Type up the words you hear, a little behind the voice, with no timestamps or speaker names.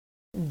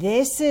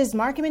This is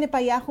Market Minute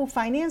by Yahoo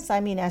Finance.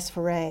 I'm Ines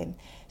Ferre.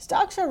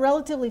 Stocks are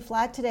relatively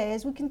flat today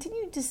as we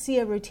continue to see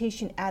a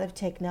rotation out of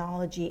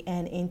technology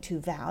and into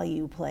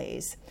value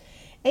plays.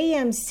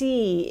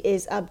 AMC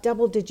is up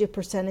double-digit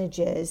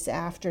percentages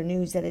after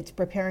news that it's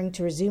preparing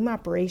to resume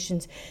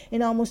operations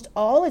in almost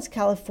all its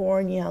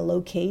California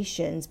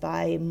locations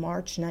by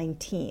March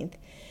 19th.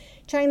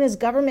 China's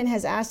government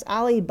has asked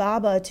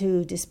Alibaba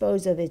to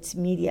dispose of its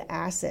media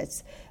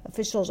assets.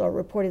 Officials are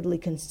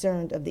reportedly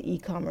concerned of the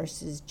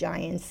e-commerce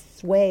giant's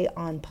sway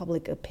on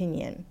public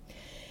opinion.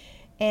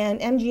 And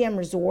MGM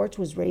Resorts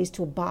was raised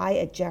to a buy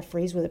at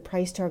Jefferies with a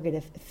price target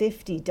of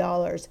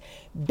 $50.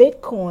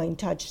 Bitcoin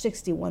touched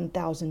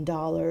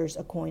 $61,000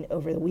 a coin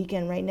over the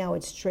weekend. Right now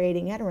it's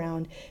trading at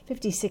around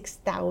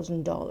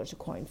 $56,000 a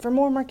coin. For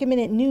more Market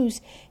Minute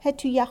news, head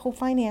to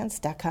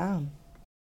yahoofinance.com.